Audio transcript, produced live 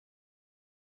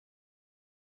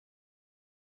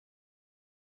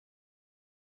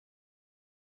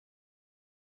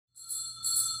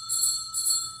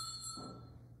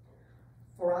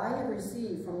For I have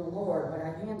received from the Lord what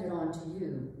I handed on to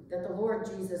you, that the Lord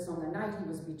Jesus, on the night he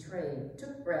was betrayed,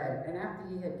 took bread, and after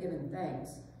he had given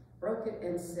thanks, broke it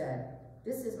and said,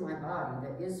 This is my body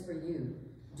that is for you.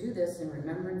 Do this in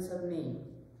remembrance of me.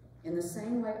 In the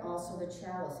same way also the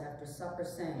chalice after supper,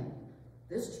 saying,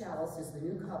 This chalice is the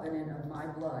new covenant of my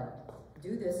blood.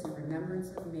 Do this in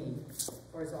remembrance of me.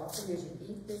 For as often as you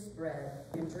eat this bread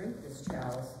and drink this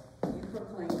chalice, you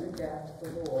proclaim the death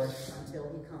of the Lord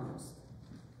until he comes.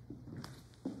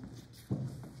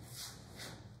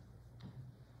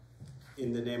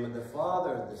 In the name of the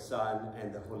Father, the Son,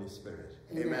 and the Holy Spirit.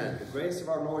 Amen. The grace of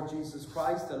our Lord Jesus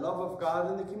Christ, the love of God,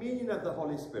 and the communion of the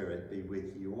Holy Spirit be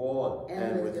with you all.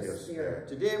 And with your spirit.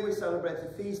 Today we celebrate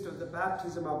the feast of the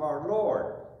baptism of our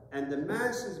Lord, and the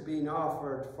Mass is being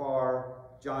offered for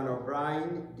John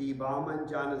O'Brien, Dee Bauman,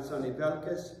 Janet Sonny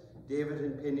Belkis, David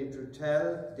and Penny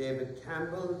Trutell, David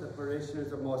Campbell, the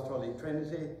parishioners of Most Holy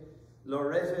Trinity,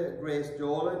 Loretta Grace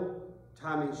Dolan,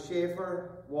 Tommy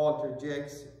Schaefer, Walter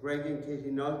Jakes, Greg and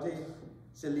Katie Nolte,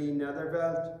 Celine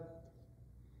Nethervelt,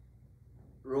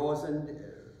 Rosenda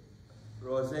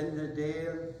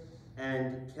Dale,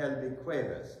 and Kelby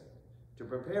Cuevas. To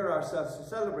prepare ourselves to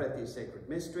celebrate these sacred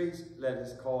mysteries, let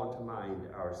us call to mind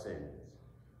our sins.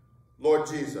 Lord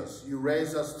Jesus, you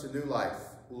raise us to new life.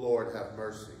 Lord, have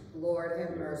mercy. Lord,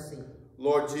 have mercy.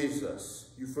 Lord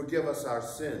Jesus, you forgive us our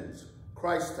sins.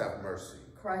 Christ, have mercy.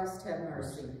 Christ, have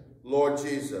mercy. Lord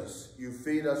Jesus, you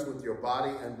feed us with your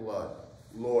body and blood.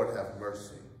 Lord, have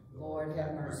mercy. Lord,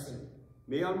 have mercy.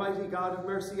 May Almighty God have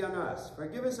mercy on us,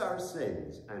 forgive us our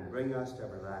sins, and bring us to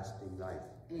everlasting life.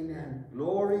 Amen.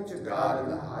 Glory to God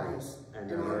in in the highest,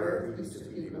 and on earth peace to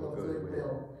people of good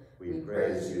will. We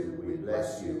praise you, we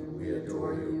bless you, we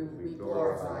adore you, we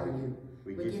glorify you.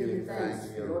 We give you thanks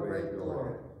for your great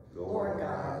glory. Lord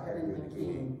God, heavenly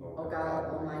King, O God,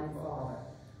 Almighty Father,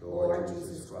 Lord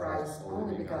Jesus Christ,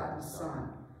 only begotten Son,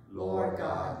 Lord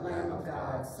God, Lamb of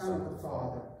God, Son of the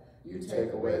Father, you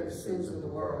take away the sins of the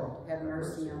world, have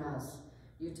mercy on us.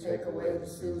 You take away the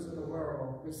sins of the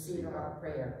world, receive our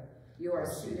prayer. You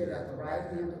are seated at the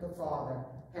right hand of the Father,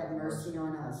 have mercy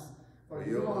on us. For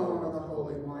you alone are the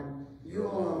Holy One, you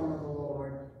alone are the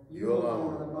Lord, you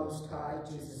alone are the Most High,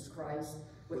 Jesus Christ,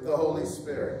 with the Holy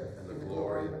Spirit and the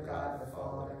glory of God the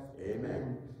Father.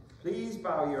 Amen. Please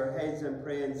bow your heads and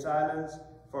pray in silence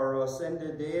for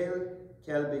Rosenda Dale,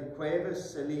 Kelby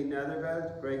Cuevas, Celine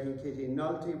Nethervelt, Greg and Kitty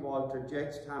Nolte, Walter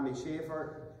Jakes, Tommy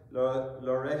Schaefer,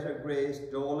 Loretta Grace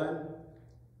Dolan,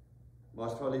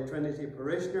 Most Holy Trinity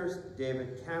parishioners,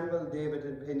 David Campbell, David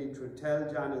and Penny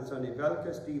Trutell, John and Sonny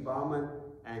Belkis, Dee Bauman,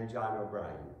 and John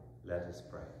O'Brien. Let us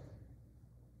pray.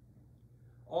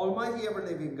 Almighty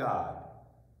ever-living God,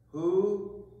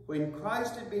 who, when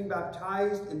Christ had been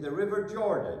baptized in the river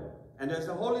Jordan, and as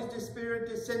the Holy Spirit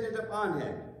descended upon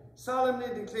him, solemnly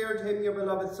declared him your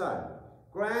beloved Son,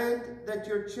 grant that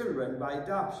your children by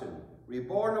adoption,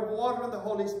 reborn of water and the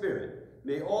Holy Spirit,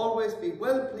 may always be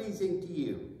well-pleasing to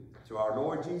you, through our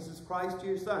Lord Jesus Christ,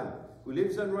 your Son, who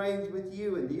lives and reigns with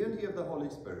you in the unity of the Holy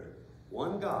Spirit,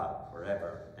 one God,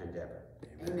 forever and ever.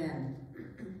 Amen.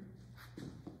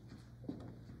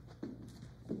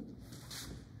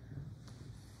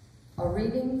 A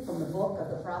reading from the book of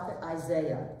the prophet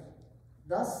Isaiah.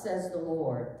 Thus says the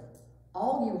Lord,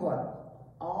 all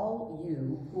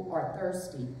you who are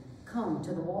thirsty, come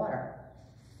to the water.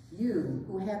 You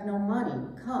who have no money,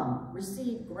 come,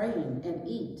 receive grain and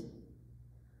eat.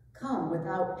 Come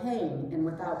without paying and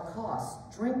without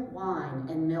cost, drink wine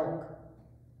and milk.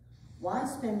 Why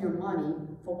spend your money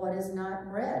for what is not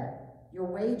bread, your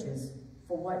wages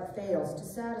for what fails to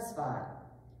satisfy?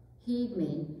 Heed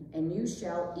me, and you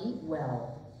shall eat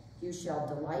well. You shall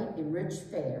delight in rich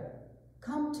fare.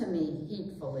 Come to me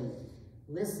heedfully.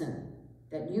 Listen,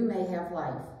 that you may have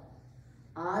life.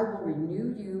 I will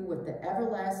renew you with the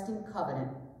everlasting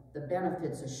covenant, the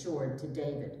benefits assured to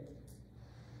David.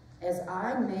 As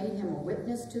I made him a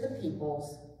witness to the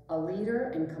peoples, a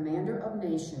leader and commander of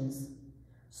nations,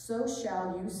 so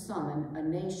shall you summon a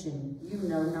nation you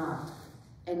know not,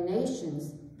 and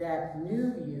nations that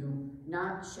knew you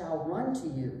not shall run to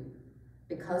you,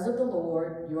 because of the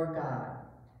Lord your God,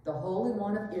 the Holy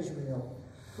One of Israel,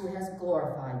 who has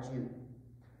glorified you.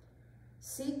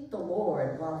 Seek the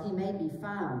Lord while he may be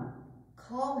found.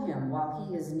 Call him while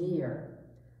he is near.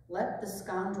 Let the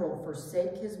scoundrel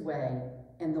forsake his way,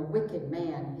 and the wicked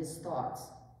man his thoughts.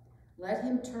 Let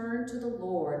him turn to the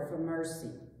Lord for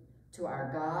mercy, to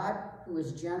our God, who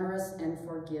is generous and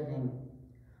forgiving.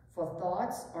 For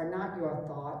thoughts are not your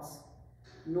thoughts,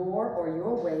 nor are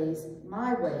your ways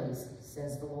my ways,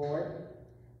 says the Lord.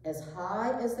 As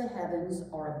high as the heavens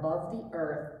are above the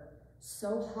earth,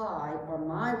 So high are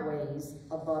my ways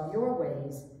above your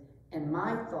ways, and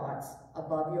my thoughts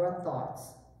above your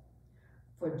thoughts.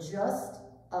 For just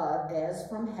as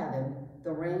from heaven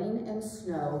the rain and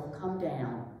snow come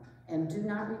down, and do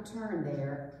not return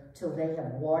there till they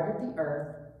have watered the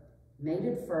earth, made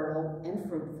it fertile and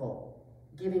fruitful,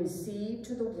 giving seed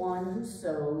to the one who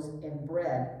sows and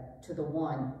bread to the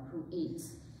one who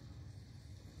eats.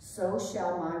 So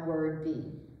shall my word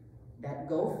be, that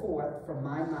go forth from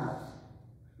my mouth.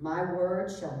 My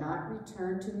word shall not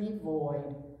return to me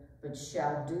void, but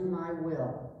shall do my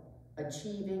will,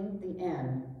 achieving the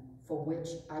end for which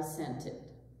I sent it.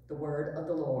 The word of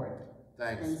the Lord.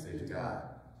 Thanks be to God.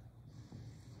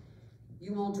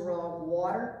 You will draw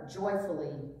water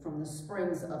joyfully from the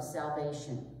springs of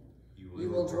salvation. You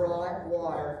will draw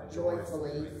water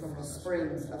joyfully from the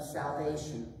springs of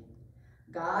salvation.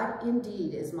 God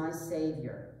indeed is my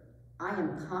Savior. I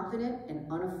am confident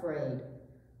and unafraid.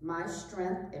 My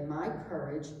strength and my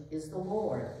courage is the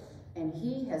Lord, and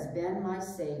he has been my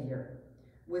Savior.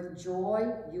 With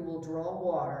joy you will draw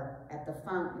water at the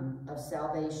fountain of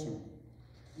salvation.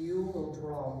 You will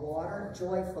draw water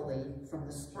joyfully from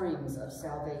the springs of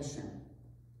salvation.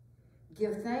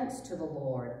 Give thanks to the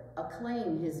Lord,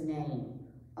 acclaim his name.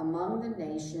 Among the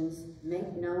nations,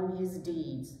 make known his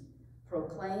deeds.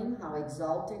 Proclaim how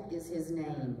exalted is his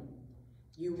name.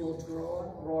 You will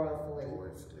draw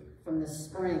royally from the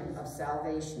spring of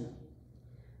salvation.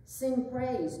 Sing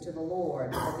praise to the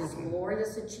Lord of his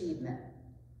glorious achievement.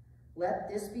 Let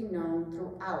this be known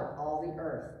throughout all the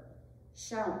earth.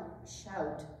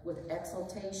 Shout with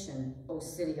exultation, O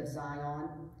city of Zion,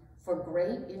 for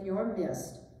great in your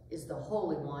midst is the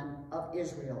Holy One of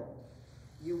Israel.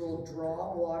 You will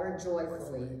draw water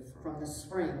joyfully from the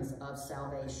springs of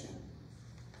salvation.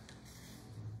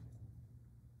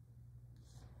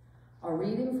 A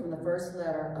reading from the first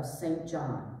letter of St.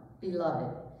 John.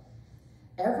 Beloved,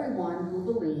 everyone who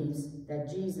believes that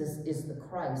Jesus is the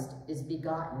Christ is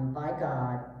begotten by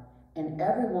God, and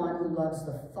everyone who loves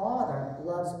the Father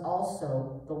loves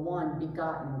also the one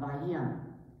begotten by him.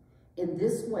 In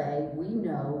this way, we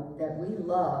know that we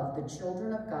love the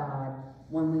children of God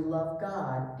when we love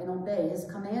God and obey his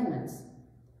commandments.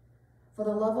 For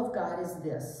the love of God is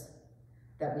this,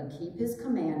 that we keep his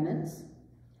commandments,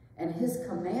 and his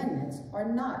commandments are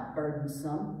not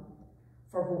burdensome.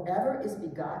 For whoever is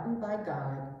begotten by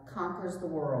God conquers the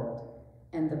world,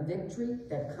 and the victory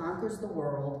that conquers the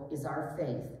world is our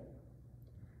faith.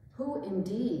 Who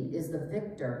indeed is the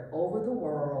victor over the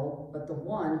world but the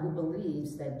one who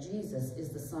believes that Jesus is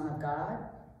the Son of God?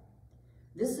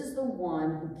 This is the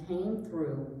one who came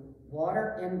through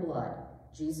water and blood,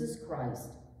 Jesus Christ,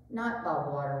 not by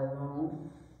water alone,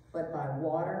 but by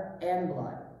water and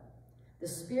blood. The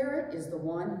Spirit is the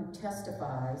one who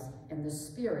testifies, and the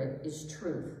Spirit is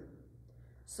truth.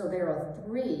 So there are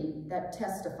three that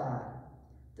testify,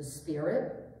 the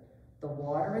Spirit, the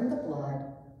water and the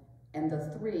blood, and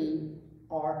the three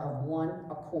are of one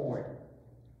accord.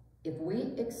 If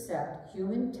we accept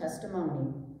human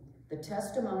testimony, the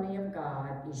testimony of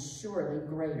God is surely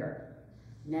greater.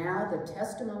 Now the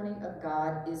testimony of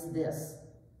God is this,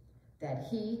 that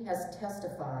he has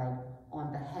testified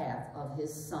on behalf of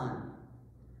his Son.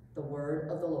 The word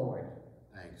of the Lord.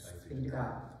 Thanks be to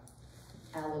God.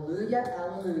 Alleluia,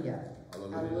 alleluia.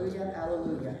 Alleluia,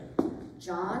 alleluia.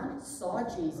 John saw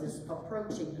Jesus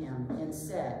approaching him and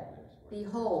said,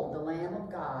 Behold the Lamb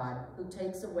of God who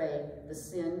takes away the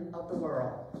sin of the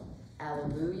world.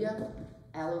 Alleluia,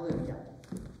 alleluia.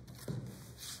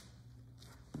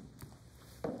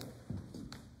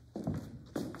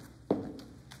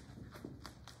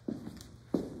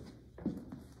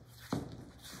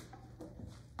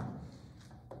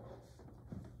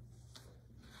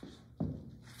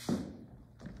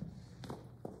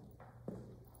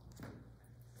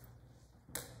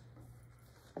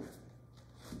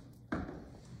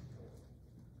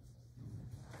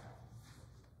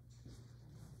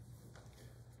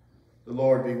 The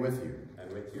Lord be with you.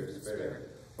 And with your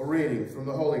spirit. A reading from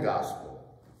the Holy Gospel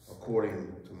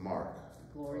according to Mark.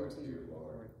 Glory to you,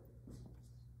 Lord.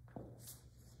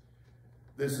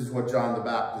 This is what John the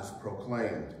Baptist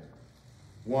proclaimed.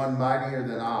 One mightier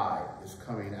than I is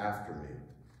coming after me.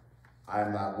 I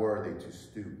am not worthy to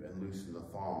stoop and loosen the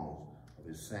thongs of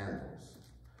his sandals.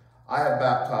 I have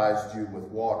baptized you with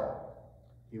water.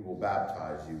 He will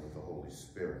baptize you with the Holy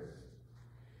Spirit.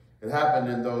 It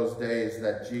happened in those days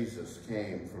that Jesus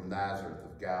came from Nazareth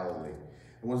of Galilee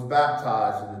and was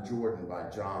baptized in the Jordan by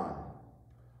John.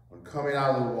 On coming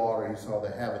out of the water, he saw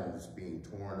the heavens being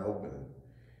torn open,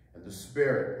 and the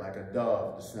Spirit like a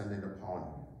dove descending upon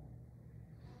him.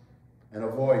 And a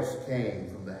voice came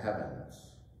from the heavens.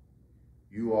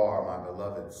 You are my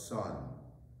beloved Son.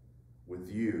 With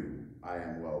you I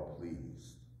am well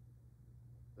pleased.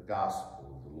 The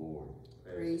Gospel of the Lord.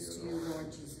 Praise to you, Lord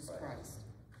Jesus Christ.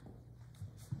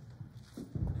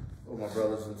 Oh, my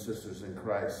brothers and sisters in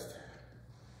Christ.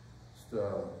 Just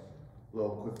a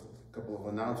little quick couple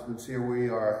of announcements here. We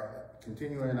are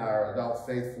continuing our adult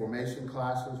faith formation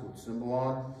classes with Symbol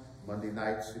on Monday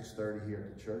night, 6:30 here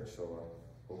at the church. So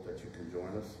I hope that you can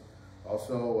join us.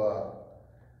 Also,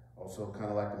 kind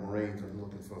of like the Marines, I'm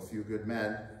looking for a few good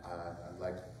men. I'd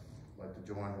like to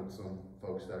join with some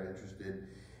folks that are interested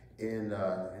in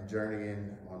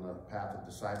journeying on the path of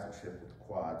discipleship with the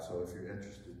quad. So if you're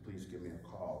interested, please give me a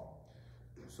call.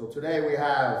 So today we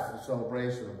have the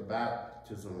celebration of the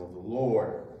baptism of the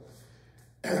Lord.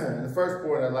 And the first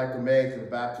point I'd like to make of the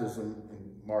baptism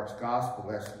in Mark's gospel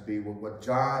has to be with what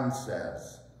John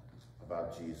says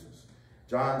about Jesus.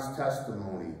 John's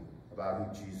testimony about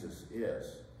who Jesus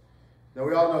is. Now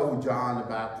we all know who John the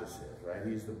Baptist is, right?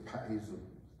 He's the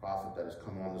prophet that has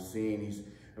come on the scene. He's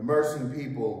immersing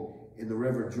people in the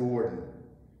River Jordan.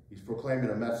 He's proclaiming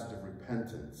a message of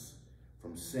repentance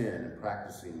from sin and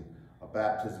practicing a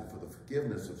baptism for the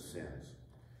forgiveness of sins.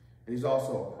 And he's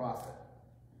also a prophet.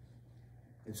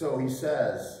 And so he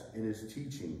says in his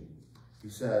teaching, he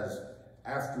says,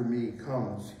 after me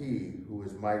comes he who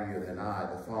is mightier than I,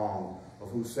 the thong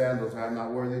of whose sandals I am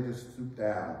not worthy to stoop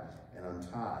down and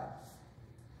untie.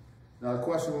 Now the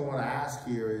question we want to ask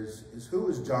here is who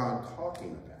is John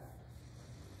talking about?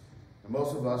 And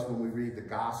most of us, when we read the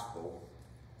gospel,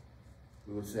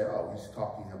 we would say, oh, he's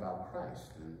talking about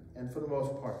Christ. And for the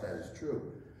most part, that is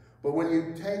true. But when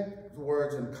you take the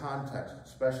words in context,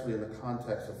 especially in the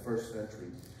context of first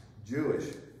century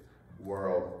Jewish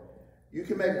world, you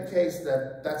can make a case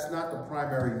that that's not the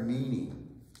primary meaning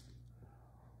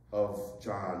of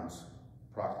John's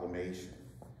proclamation.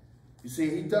 You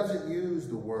see, he doesn't use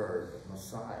the word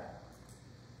Messiah.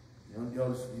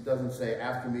 Notice he doesn't say,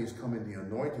 after me is coming the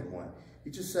anointed one. He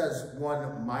just says,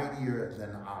 one mightier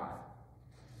than I.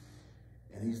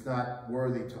 And he's not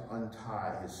worthy to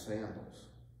untie his sandals.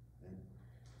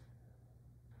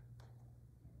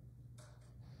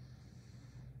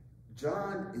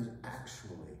 John is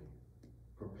actually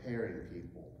preparing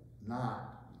people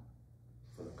not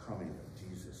for the coming of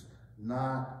Jesus,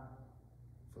 not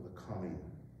for the coming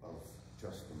of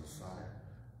just the Messiah,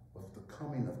 but for the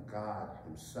coming of God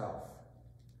himself.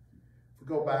 If we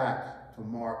go back to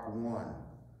Mark 1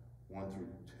 through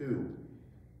 2,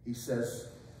 he says,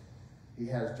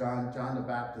 John the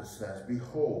Baptist says,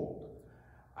 behold,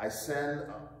 I send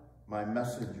my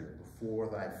messenger before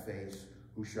thy face,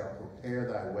 who shall prepare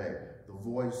thy way, the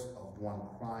voice of one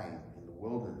crying in the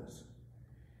wilderness.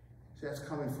 See, that's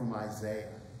coming from Isaiah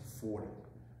 40,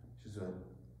 which is an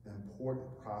important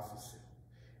prophecy.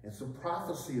 It's a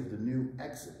prophecy of the new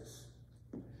Exodus.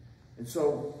 And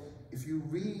so, if you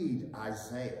read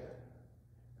Isaiah,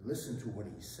 listen to what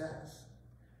he says.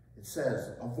 It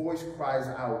says, a voice cries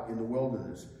out in the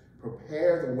wilderness,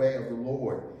 prepare the way of the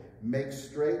Lord, make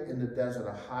straight in the desert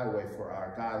a highway for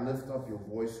our God. Lift up your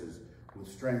voices with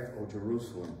strength, O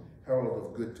Jerusalem, herald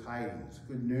of good tidings,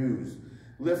 good news.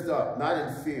 Lift up, not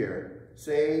in fear.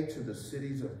 Say to the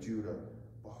cities of Judah,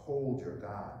 behold your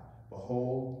God.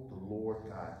 Behold, the Lord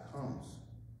God comes.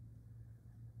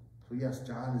 So yes,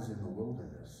 John is in the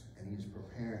wilderness, and he's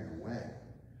preparing a way.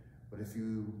 But if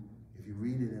you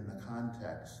read it in the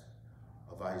context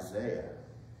of Isaiah,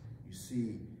 you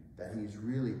see that he's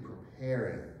really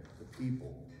preparing the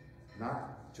people,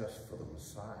 not just for the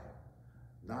Messiah,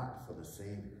 not for the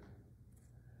Savior,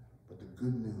 but the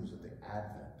good news of the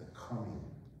advent, the coming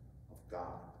of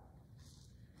God.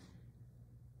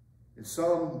 And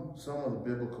some of the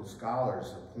biblical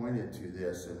scholars have pointed to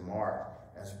this in Mark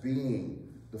as being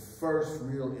the first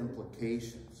real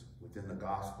implications within the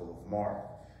Gospel of Mark,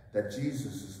 that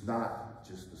Jesus is not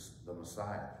just the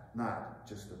Messiah, not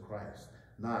just the Christ,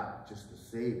 not just the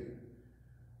Savior,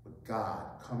 but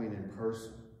God coming in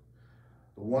person,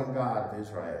 the one God of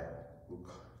Israel who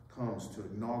comes to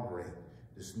inaugurate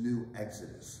this new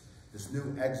Exodus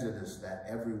that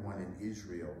everyone in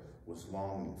Israel was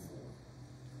longing for.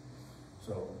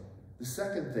 So the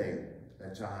second thing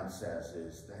that John says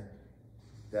is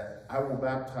that I will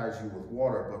baptize you with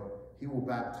water, but he will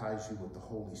baptize you with the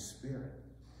Holy Spirit.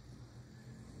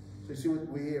 So you see,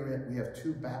 we have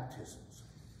two baptisms.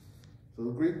 So the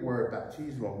Greek word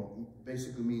baptismo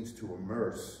basically means to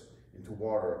immerse into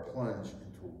water, or plunge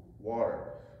into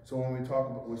water. So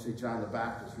when we say John the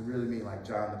Baptist, we really mean like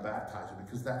John the Baptizer,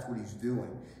 because that's what he's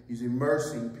doing. He's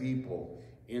immersing people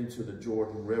into the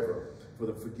Jordan River for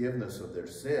the forgiveness of their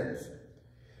sins.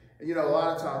 And you know, a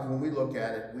lot of times when we look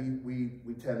at it,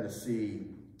 we tend to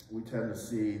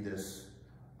see this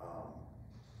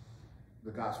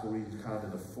the gospel readings kind of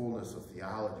in the fullness of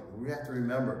theology. We have to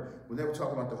remember, when they were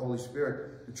talking about the Holy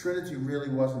Spirit, the Trinity really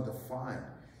wasn't defined.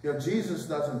 You know, Jesus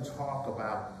doesn't talk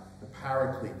about the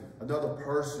Paraclete, another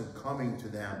person coming to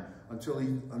them, until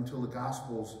the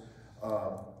Gospels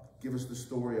give us the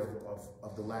story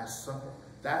of the Last Supper.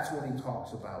 That's when he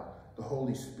talks about the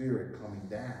Holy Spirit coming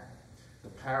down, the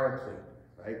Paraclete,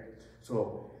 right?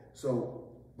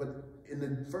 But in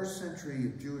the first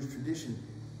century Jewish tradition,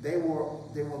 they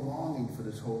were longing for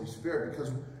this Holy Spirit,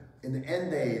 because in the end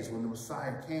days, when the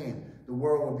Messiah came, the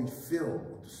world would be filled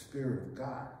with the Spirit of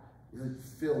God, really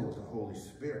filled with the Holy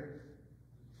Spirit.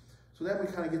 So then we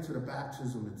kind of get to the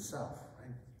baptism itself,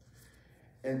 right?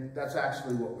 And that's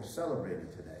actually what we're celebrating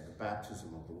today, the baptism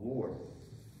of the Lord.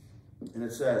 And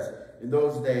it says, in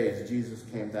those days, Jesus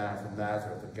came down from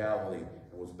Nazareth of Galilee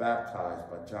and was baptized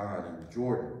by John in the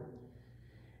Jordan.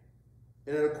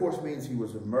 And it, of course, means he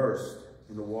was immersed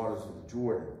in the waters of the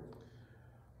Jordan.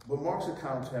 But Mark's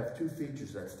accounts have two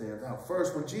features that stand out.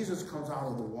 First, when Jesus comes out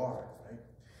of the water, right,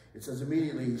 it says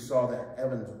immediately he saw the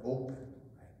heavens open,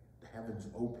 right? The heavens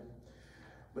open.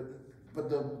 But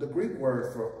the Greek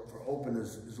word for open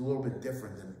is a little bit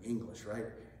different than English, right?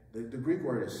 The Greek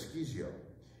word is schizio,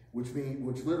 which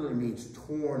literally means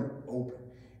torn open.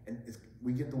 And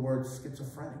we get the word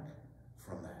schizophrenic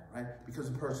from that, right?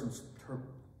 Because the person's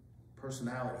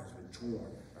personality has been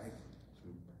torn, right?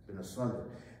 It's been asunder.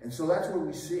 And so that's what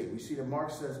we see. We see that Mark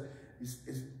says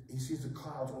he sees the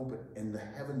clouds open and the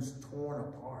heavens torn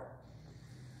apart,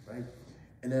 right?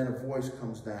 And then a voice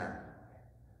comes down.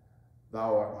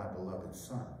 Thou art my beloved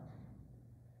son.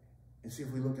 And see,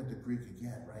 if we look at the Greek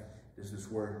again, right? There's this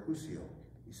word husio.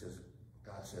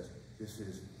 God says, this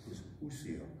is his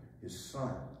husio, his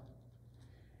son.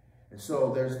 And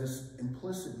so there's this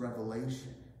implicit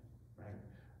revelation, right?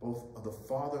 Both of the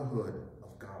fatherhood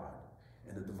of God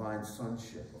and the divine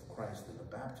sonship of Christ in the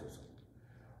baptism.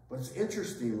 But it's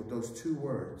interesting with those two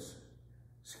words,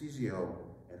 schizio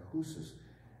and husis,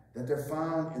 that they're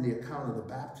found in the account of the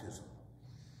baptism.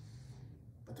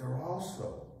 But they're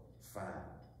also found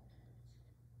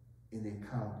in the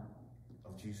account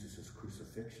of Jesus'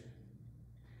 crucifixion.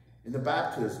 In the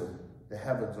baptism, the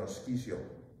heavens are schizio,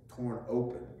 torn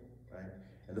open, right?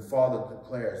 And the Father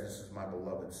declares, this is my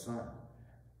beloved Son.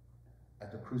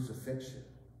 At the crucifixion,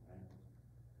 right,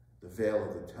 the veil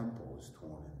of the temple is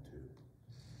torn in two.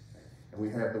 Right? And we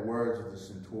have the words of the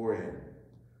centurion,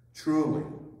 truly,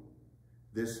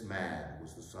 this man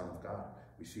was the Son of God.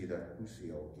 We see that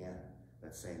husio again,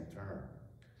 that same term.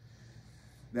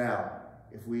 Now,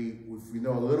 if we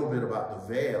know a little bit about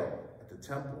the veil at the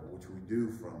temple, which we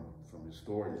do from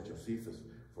historians, Josephus,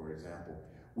 for example,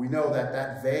 we know that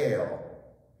that veil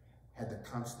had the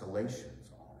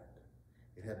constellations on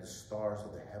it. It had the stars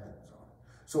of the heavens on it.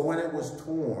 So when it was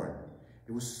torn,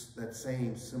 it was that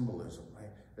same symbolism,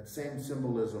 right? That same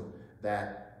symbolism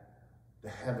that the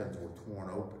heavens were torn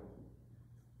open.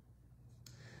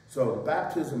 So the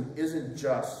baptism isn't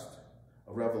just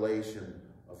a revelation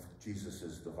of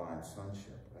Jesus' divine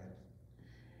sonship, right?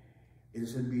 It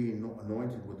isn't being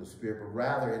anointed with the Spirit, but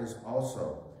rather it is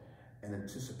also an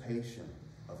anticipation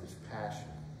of his passion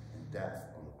and death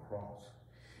on the cross.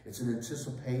 It's an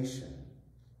anticipation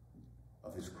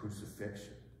of his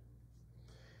crucifixion.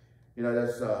 You know,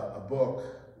 there's a book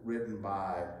written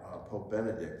by Pope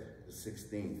Benedict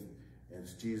XVI, and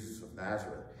it's Jesus of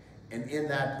Nazareth. And in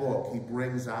that book, he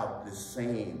brings out this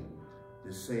same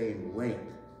link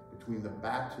between the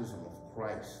baptism of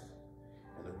Christ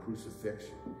and the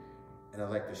crucifixion. And I'd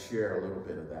like to share a little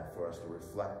bit of that for us to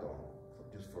reflect on,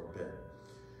 just for a bit.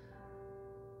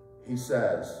 He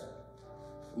says,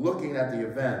 looking at the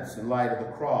events in light of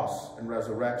the cross and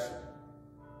resurrection,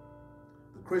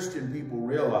 the Christian people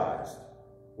realized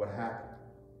what happened.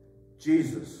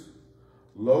 Jesus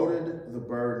loaded the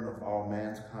burden of all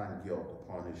mankind guilt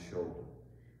upon his shoulder.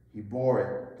 He bore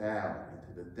it down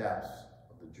into the depths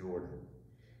of the Jordan.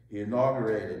 He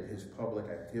inaugurated his public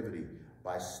activity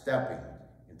by stepping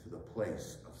into the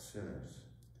place of sinners.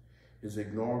 His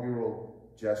inaugural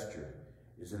gesture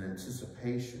is an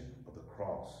anticipation of the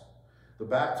cross. The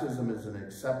baptism is an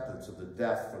acceptance of the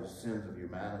death for the sins of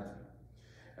humanity.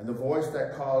 And the voice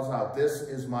that calls out, "This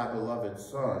is my beloved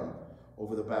Son,"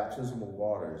 over the baptismal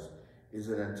waters is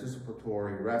an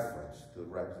anticipatory reference to the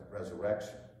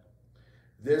resurrection.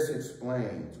 This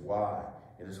explains why,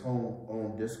 in his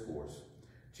own discourse,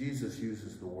 Jesus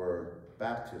uses the word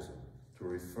baptism to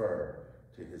refer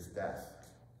to his death.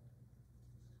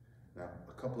 Now,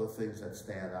 a couple of things that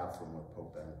stand out from what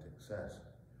Pope Benedict says.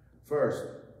 First,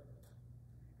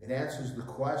 It answers the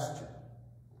question.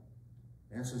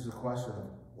 It answers the question of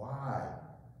why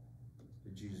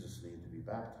did Jesus need to be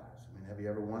baptized? I mean, have you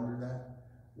ever wondered that?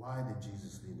 Why did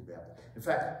Jesus need to be baptized? In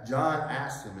fact, John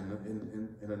asked him in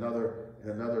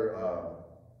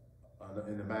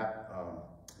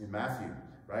Matthew,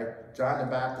 right? John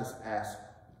the Baptist asked,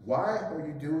 "Why are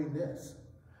you doing this?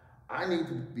 I need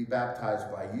to be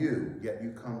baptized by you, yet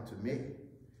you come to me."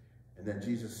 And then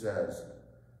Jesus says,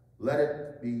 "Let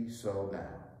it be so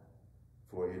now,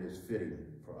 for it is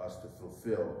fitting for us to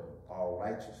fulfill all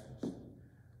righteousness."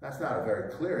 That's not a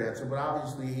very clear answer, but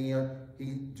obviously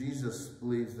Jesus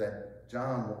believes that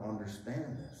John will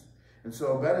understand this. And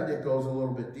so Benedict goes a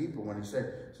little bit deeper when he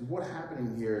says, what's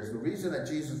happening here is the reason that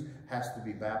Jesus has to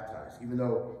be baptized, even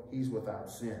though he's without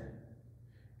sin,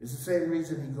 is the same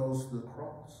reason he goes to the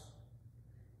cross,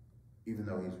 even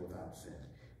though he's without sin.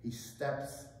 He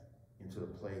steps into the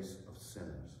place of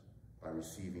sinners by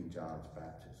receiving John's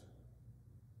baptism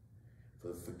for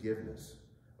the forgiveness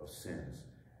of sins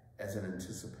as an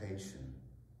anticipation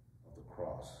of the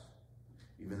cross,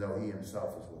 even though he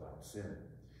himself is without sin.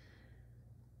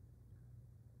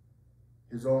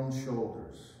 His own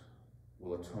shoulders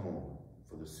will atone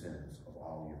for the sins of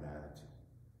all humanity.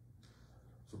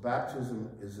 So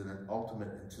baptism is an ultimate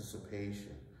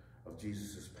anticipation of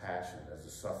Jesus' passion as a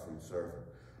suffering servant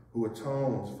who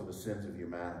atones for the sins of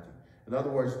humanity. In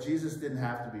other words, Jesus didn't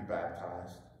have to be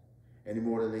baptized any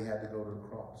more than he had to go to the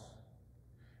cross.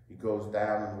 He goes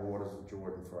down in the waters of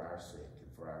Jordan for our sake and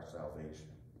for our salvation.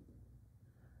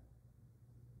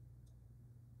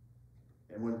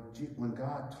 And when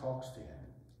God talks to him,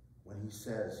 when he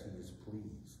says he is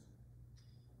pleased,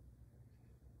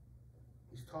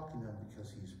 he's talking to him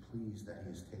because he's pleased that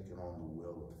he has taken on the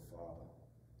will of the Father.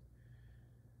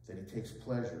 That he takes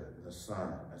pleasure in the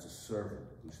Son as a servant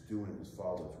who's doing his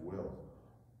Father's will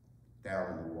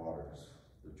down in the waters,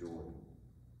 the Jordan,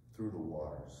 through the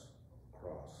waters of the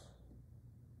cross.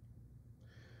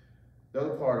 The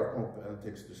other part of Pope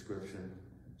Benedict's description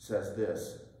says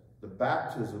this: the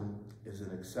baptism is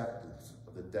an acceptance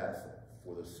of the death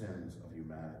for the sins of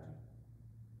humanity.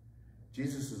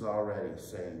 Jesus is already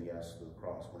saying yes to the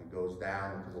cross when he goes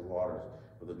down into the waters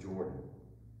of the Jordan.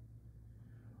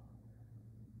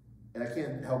 And I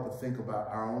can't help but think about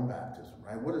our own baptism,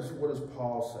 right? What does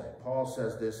Paul say? Paul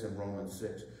says this in Romans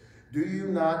 6. Do you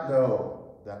not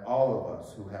know that all of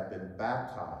us who have been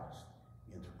baptized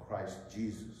into Christ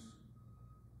Jesus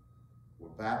were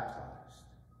baptized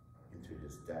into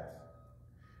his death?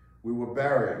 We were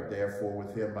buried, therefore,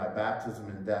 with him by baptism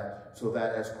in death, so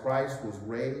that as Christ was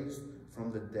raised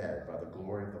from the dead by the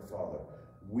glory of the Father,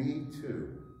 we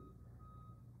too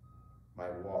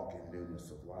might walk in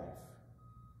newness of life.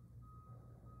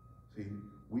 See,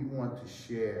 we want to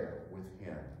share with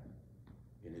him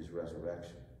in his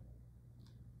resurrection.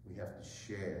 We have to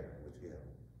share with him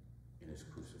in his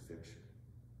crucifixion.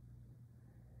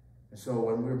 And so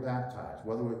when we're baptized,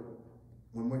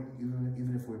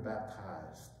 even if we're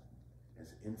baptized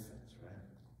as infants, right?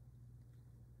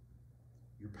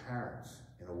 Your parents,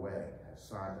 in a way, have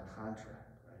signed a contract,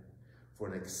 right?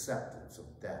 For an acceptance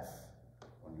of death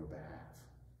on your behalf.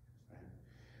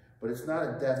 But it's not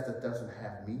a death that doesn't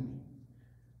have meaning,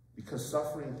 because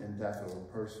suffering and death of a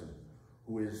person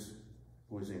who is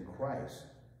in Christ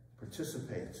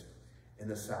participates in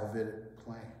the salvific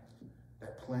plan,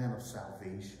 that plan of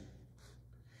salvation.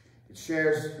 It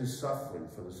shares his suffering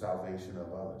for the salvation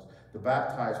of others. The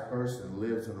baptized person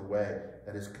lives in a way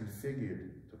that is configured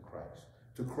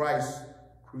to Christ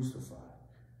crucified,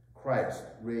 Christ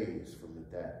raised from the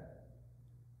dead.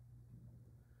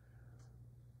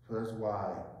 So that's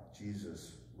why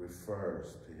Jesus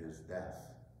refers to his death,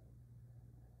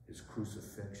 his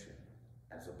crucifixion,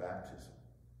 as a baptism.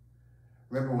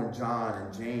 Remember when John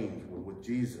and James were with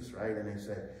Jesus, right? And they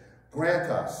said,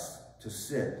 grant us to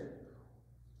sit,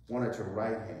 one at your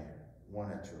right hand,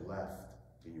 one at your left,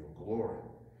 in your glory.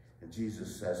 And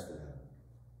Jesus says to them,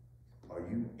 are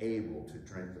you able to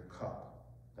drink the cup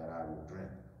that I will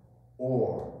drink,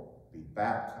 or be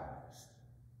baptized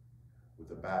with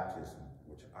the baptism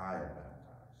which I am baptized?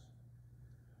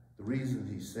 The reason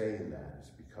he's saying that is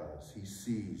because he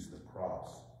sees the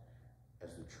cross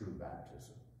as the true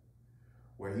baptism,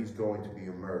 where he's going to be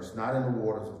immersed, not in the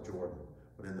waters of Jordan,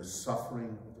 but in the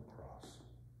suffering of the cross.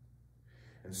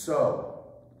 And so,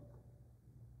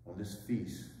 on this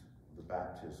feast of the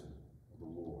baptism of the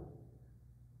Lord,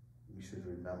 we should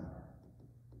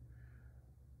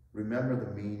remember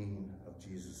the meaning of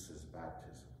Jesus'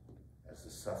 baptism as the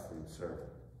suffering servant.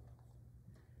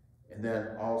 And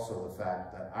then also the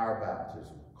fact that our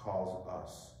baptism calls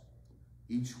us,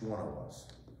 each one of us,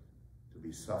 to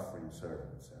be suffering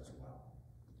servants as well.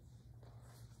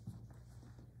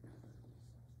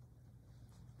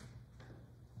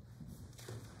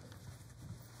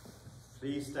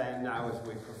 Please stand now as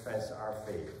we profess our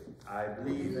faith. I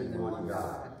believe in one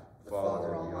God, the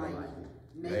Father Almighty,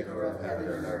 maker of heaven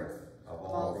and earth, of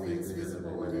all things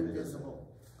visible and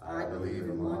invisible. I believe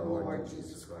in one Lord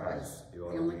Jesus Christ, the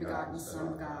only begotten Son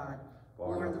of God,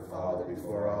 born of the Father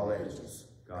before all ages,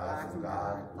 God from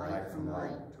God, light from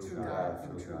light, true God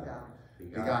from true God,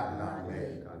 begotten, not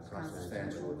made,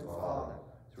 consubstantial with the Father.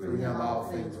 Through him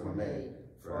all things were made.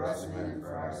 For us men and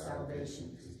for our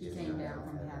salvation, he came down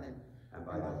from heaven, and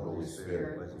by the Holy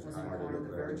Spirit was born of the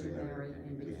Virgin Mary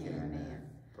and became a man.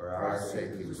 For our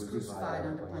sake he was crucified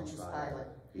under Pontius Pilate.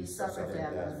 He suffered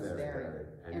death and was buried,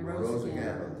 and rose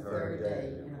again on the third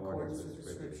day in accordance with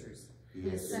the Scriptures. He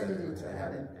ascended into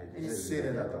heaven and is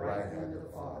seated at the right hand of the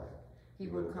Father. He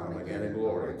will come again in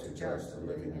glory to judge the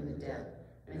living and the dead,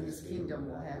 and his kingdom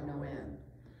will have no end.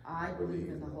 I believe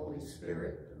in the Holy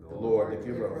Spirit, the Lord, the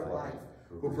giver of life,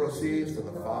 who proceeds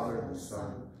from the Father and the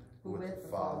Son, who with the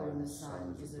Father and the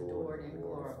Son is adored and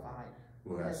glorified,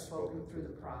 who has spoken through the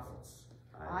prophets.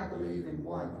 I believe in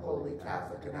one holy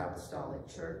Catholic and Apostolic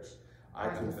Church. I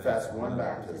confess one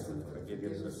baptism for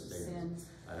forgiveness of sins,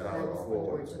 and I look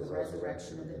forward to the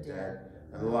resurrection of the dead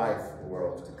and the life of the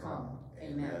world to come.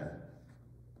 Amen.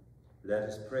 Let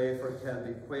us pray for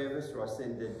Kelby Cuevas,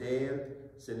 Rosinda Dale,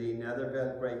 Celine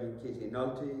Netherville, Greggy Kitty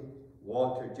Nulty,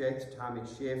 Walter Jakes, Tommy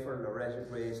Schaefer, Loretta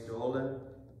Grace Dolan,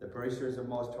 the parishioners of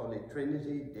Most Holy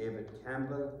Trinity, David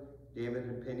Campbell, David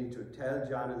and Penny Trutel,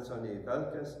 John and Sonny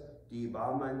Velkas, Dee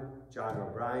Bauman, John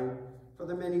O'Brien, for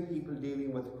the many people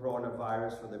dealing with the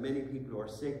coronavirus, for the many people who are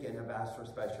sick and have asked for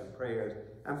special prayers,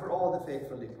 and for all the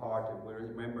faithful departed. We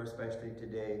remember especially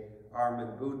today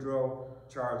Armand Boudreau,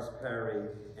 Charles Perry,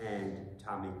 and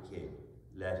Tommy King.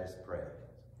 Let us pray.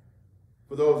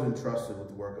 For those entrusted with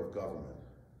the work of government,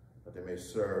 that they may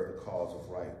serve the cause of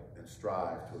right and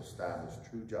strive to establish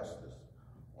true justice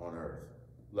on earth,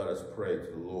 let us pray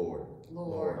to the Lord.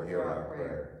 Lord, hear our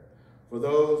prayer. For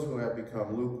those who have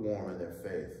become lukewarm in their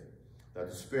faith, that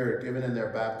the Spirit given in their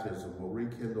baptism will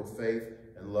rekindle faith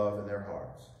and love in their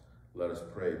hearts, let us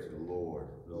pray to the Lord.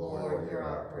 Lord, hear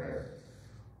our prayer.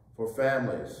 For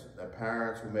families, that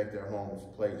parents who make their homes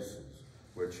places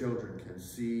where children can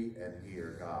see and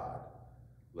hear God,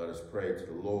 let us pray to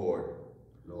the Lord.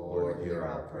 Lord, hear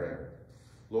our prayer.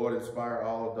 Lord, inspire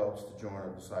all adults to join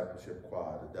a discipleship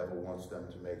quad. The devil wants them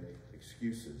to make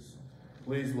excuses.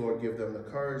 Please, Lord, give them the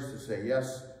courage to say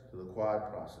yes to the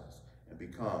quad process and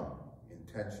become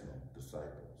intentional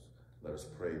disciples. Let us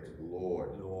pray to the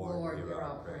Lord. Lord, hear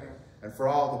our prayer. And for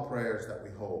all the prayers that we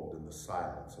hold in the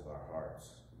silence of our hearts,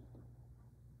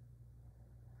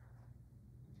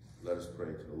 let us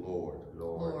pray to the Lord.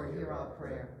 Lord, hear our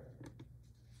prayer.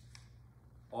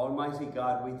 Almighty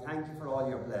God, we thank you for all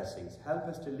your blessings. Help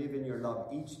us to live in your love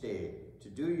each day, to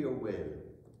do your will,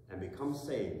 and become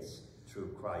saints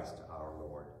through Christ our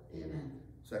Lord. Amen.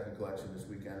 Second collection this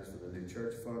weekend is for the New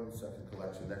Church Fund. Second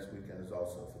collection next weekend is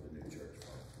also for the New Church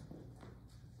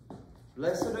Fund.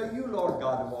 Blessed are you, Lord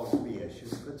God of all creation,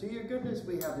 for to your goodness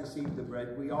we have received the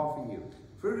bread we offer you,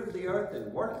 fruit of the earth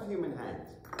and work of human hands.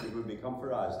 It will become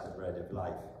for us the bread of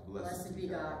life. Blessed be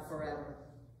God forever.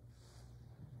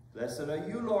 Blessed are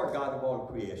you, Lord God of all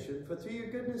creation, for through your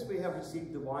goodness we have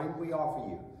received the wine we offer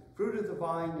you, fruit of the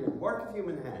vine and work of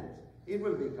human hands. It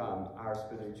will become our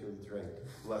spiritual drink.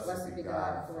 Blessed be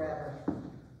God forever.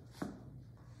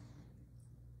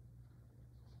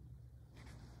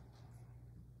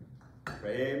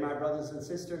 Pray, my brothers and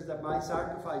sisters, that my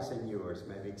sacrifice and yours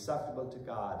may be acceptable to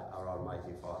God, our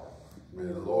Almighty Father. May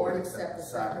the Lord accept the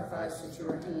sacrifice at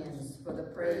your hands for the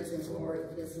praise and glory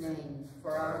of his name,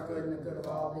 for our good and the good of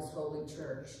all his holy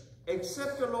church.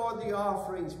 Accept, O Lord, the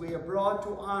offerings we have brought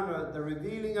to honor the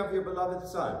revealing of your beloved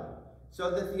Son, so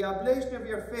that the oblation of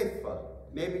your faithful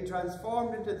may be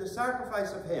transformed into the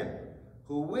sacrifice of him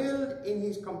who willed in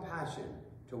his compassion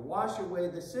to wash away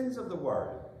the sins of the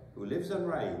world, who lives and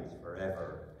reigns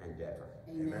forever and ever.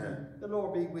 Amen. The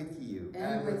Lord be with you.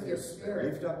 And with your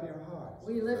spirit. Lift up your hearts.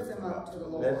 We lift them up to the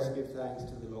Lord. Let us give thanks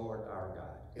to the Lord our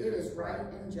God. It is right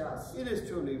and just. It is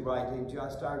truly right and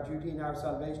just, our duty and our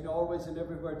salvation, always and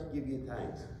everywhere to give you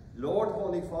thanks. Lord,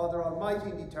 Holy Father,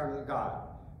 Almighty and Eternal God,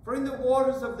 for in the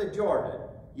waters of the Jordan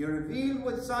you revealed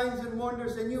with signs and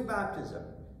wonders a new baptism,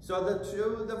 so that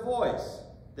through the voice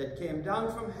that came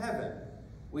down from heaven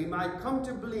we might come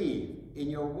to believe in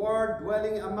your word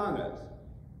dwelling among us,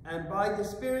 and by the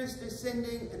Spirit's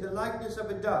descending in the likeness of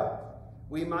a dove,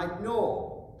 we might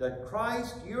know that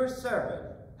Christ, your servant,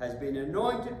 has been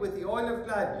anointed with the oil of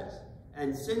gladness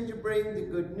and sent to bring the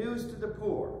good news to the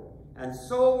poor. And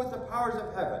so with the powers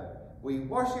of heaven, we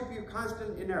worship you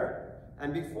constant in earth,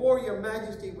 and before your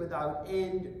majesty without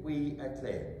end we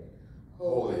acclaim.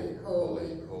 Holy,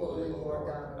 holy, holy Lord,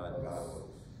 God of God of hosts. hosts.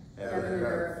 Heaven and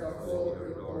earth are full of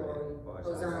your glory.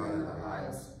 Hosanna in the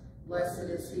highest. Blessed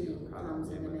is he who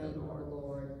comes in the name of the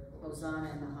Lord.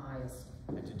 Hosanna in the highest.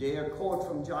 And today a quote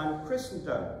from John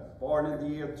Chrysostom, born in the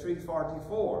year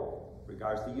 344,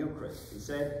 regards the Eucharist. He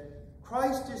said,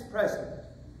 "Christ is present.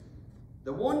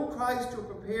 The one Christ who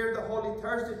prepared the Holy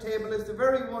Thursday table is the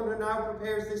very one who now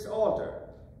prepares this altar.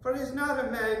 For it is not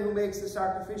a man who makes the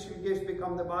sacrificial gift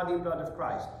become the body and blood of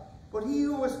Christ, but he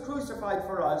who was crucified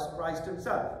for us, Christ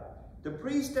himself. The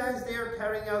priest stands there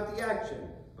carrying out the action,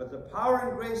 but the power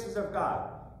and graces of God.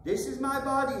 This is my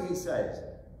body," he says.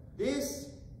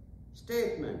 This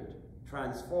statement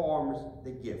transforms the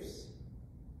gifts.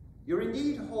 "You're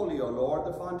indeed holy, O Lord,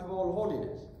 the font of all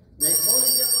holiness. Make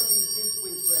holy therefore these gifts, we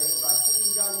pray, by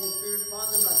sending down your Spirit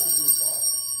upon them like the dew fall,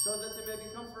 so that they may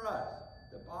become for us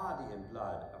the body and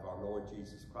blood of our Lord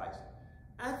Jesus Christ."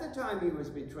 At the time he was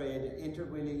betrayed and entered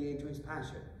willingly into his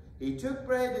passion, he took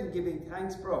bread and giving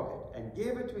thanks broke it and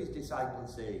gave it to his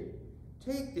disciples, saying,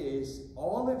 "Take this,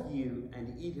 all of you,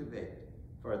 and eat of it,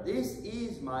 for this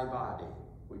is my body,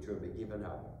 which will be given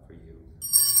up for you."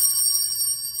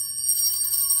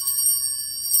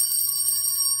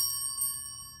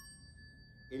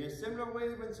 In a similar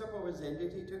way, when supper was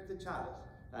ended, he took the chalice,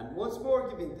 and once more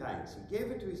giving thanks, he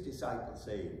gave it to his disciples,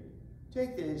 saying,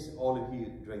 "Take this, all of you,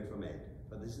 drink from it,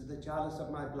 for this is the chalice of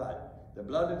my blood, the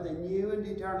blood of the new and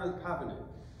eternal covenant,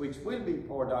 which will be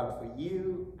poured out for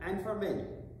you and for many,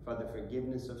 for the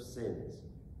forgiveness of sins.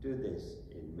 Do this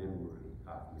in memory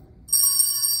of me."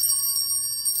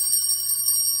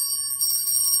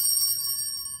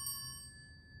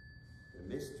 The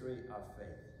mystery of faith.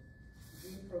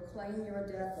 We proclaim your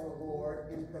death, O Lord,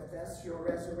 and profess your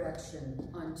resurrection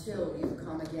until you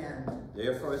come again.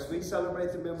 Therefore, as we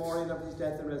celebrate the memorial of his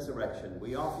death and resurrection,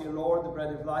 we offer you, Lord, the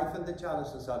bread of life and the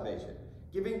chalice of salvation,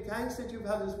 giving thanks that you've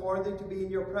held us worthy to be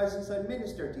in your presence and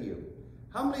minister to you.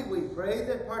 Humbly we pray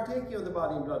that, partaking of the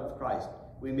body and blood of Christ,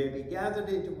 we may be gathered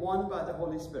into one by the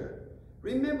Holy Spirit.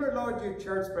 Remember, Lord, your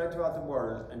church spread throughout the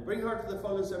world, and bring her to the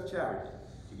fullness of charity,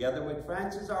 together with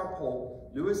Francis our Pope,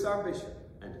 Louis our Bishop,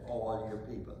 and all your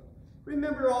people.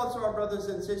 Remember also our brothers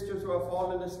and sisters who have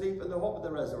fallen asleep in the hope of the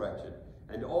resurrection,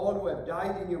 and all who have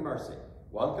died in your mercy.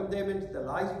 Welcome them into the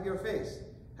light of your face.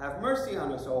 Have mercy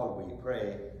on us all, we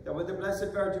pray, that with the Blessed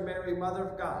Virgin Mary, Mother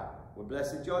of God, with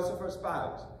Blessed Joseph, her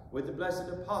spouse, with the blessed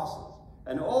apostles,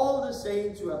 and all the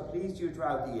saints who have pleased you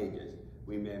throughout the ages,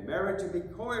 we may merit to be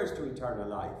co-heirs to eternal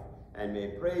life, and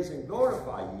may praise and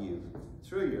glorify you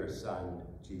through your Son,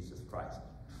 Jesus Christ.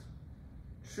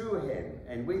 Through him,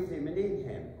 and with him, and in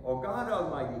him, O God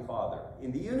Almighty Father,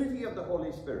 in the unity of the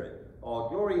Holy Spirit, all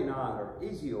glory and honor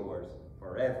is yours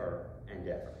forever and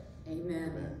ever.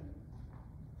 Amen.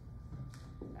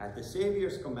 At the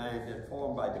Saviour's command, and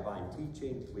formed by divine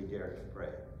teaching, we dare to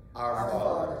pray. Our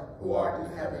Father, who art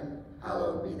in heaven,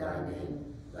 hallowed be thy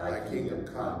name. Thy kingdom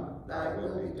come, thy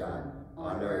will be done,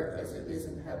 on earth as it is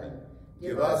in heaven.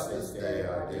 Give us this day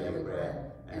our daily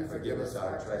bread, and forgive us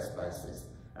our trespasses,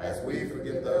 as we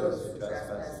forgive those who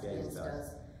trespass against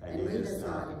us. And lead us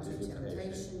not into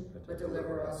temptation, but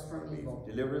deliver us from evil.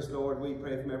 Deliver us, Lord, we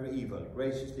pray, from every evil.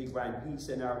 Graciously grant peace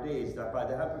in our days, that by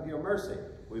the help of your mercy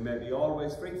we may be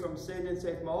always free from sin and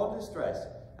safe from all distress,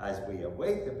 as we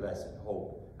await the blessed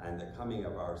hope and the coming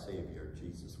of our Saviour,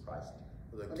 Jesus Christ.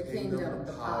 For the kingdom,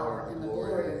 the power, and the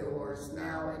glory are yours,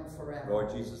 now and forever. Lord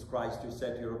Jesus Christ, who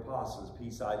said to your apostles,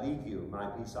 "Peace I leave you, my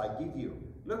peace I give you,"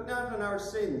 look not on our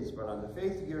sins, but on the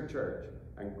faith of your church,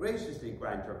 and graciously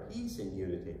grant her peace and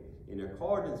unity, in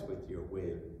accordance with your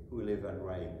will, who live and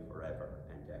reign forever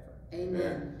and ever.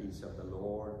 Amen. The peace of the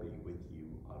Lord be with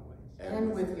you always.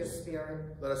 And with your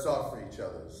spirit. Let us offer each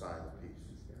other the sign of peace.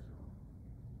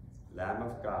 Lamb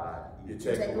of God, You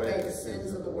Take away the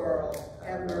sins of the world,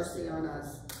 have mercy on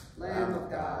us. Lamb of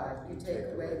God, you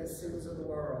take away the sins of the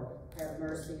world, have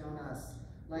mercy on us.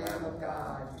 Lamb of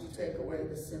God, you take away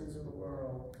the sins of the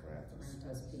world, grant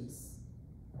us peace.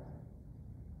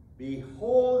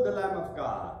 Behold the Lamb of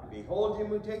God. Behold him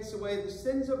who takes away the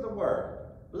sins of the world.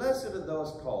 Blessed are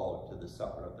those called to the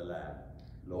supper of the Lamb.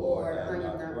 Lord, I am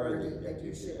not worthy that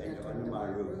you should enter under my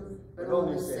roof, but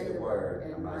only say the word,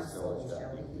 and my soul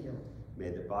shall be healed. May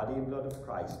the body and blood of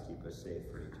Christ keep us safe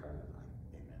for eternal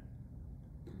life. Amen.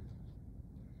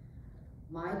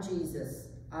 My Jesus,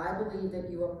 I believe that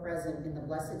you are present in the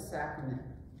Blessed Sacrament.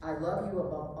 I love you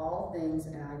above all things,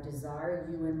 and I desire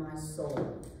you in my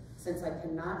soul. Since I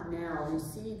cannot now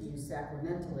receive you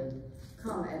sacramentally,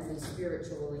 come at least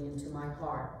spiritually into my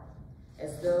heart.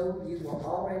 As though you were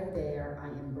already there, I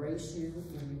embrace you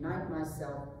and unite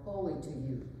myself wholly to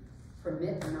you.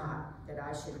 Permit not that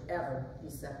I should ever be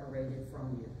separated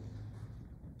from you.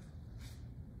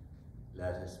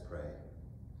 Let us pray.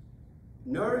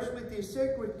 Nourished with these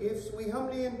sacred gifts, we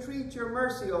humbly entreat your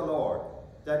mercy, O Lord,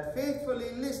 that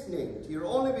faithfully listening to your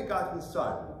only begotten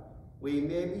Son, we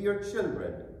may be your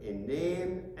children in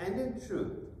name and in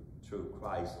truth, through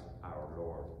Christ our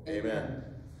Lord. Amen.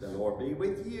 The Lord be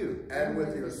with you. And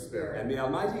with your spirit. And may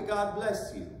Almighty God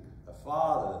bless you, the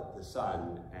Father, the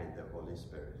Son, and the Holy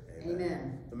Spirit.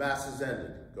 Amen. The Mass is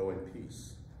ended. Go in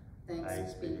peace.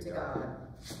 Thanks be to God.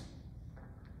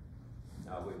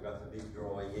 Now we've got the big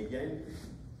drawing again.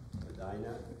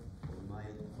 Dinah, on my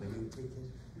winning ticket.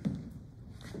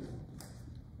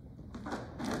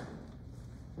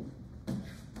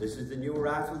 This is the new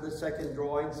raffle, the second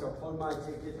drawing, so pull my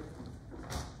ticket.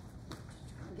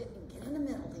 Get in the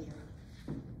middle here.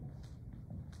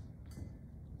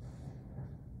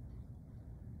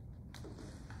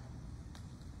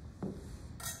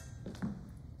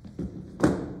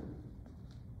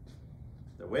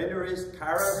 The winner is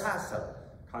Carol Hassel.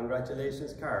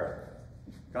 Congratulations, Carol.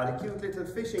 Got a cute little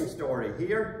fishing story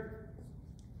here.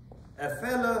 A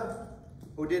fella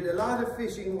who did a lot of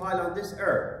fishing while on this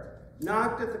earth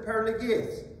knocked at the pearly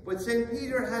gates, but St.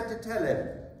 Peter had to tell him,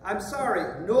 I'm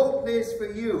sorry, no place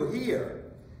for you here.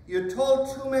 You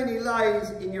told too many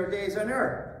lies in your days on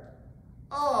earth.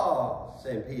 Oh,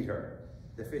 St. Peter,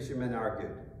 the fisherman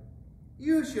argued,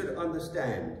 you should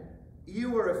understand.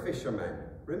 You were a fisherman,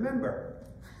 remember?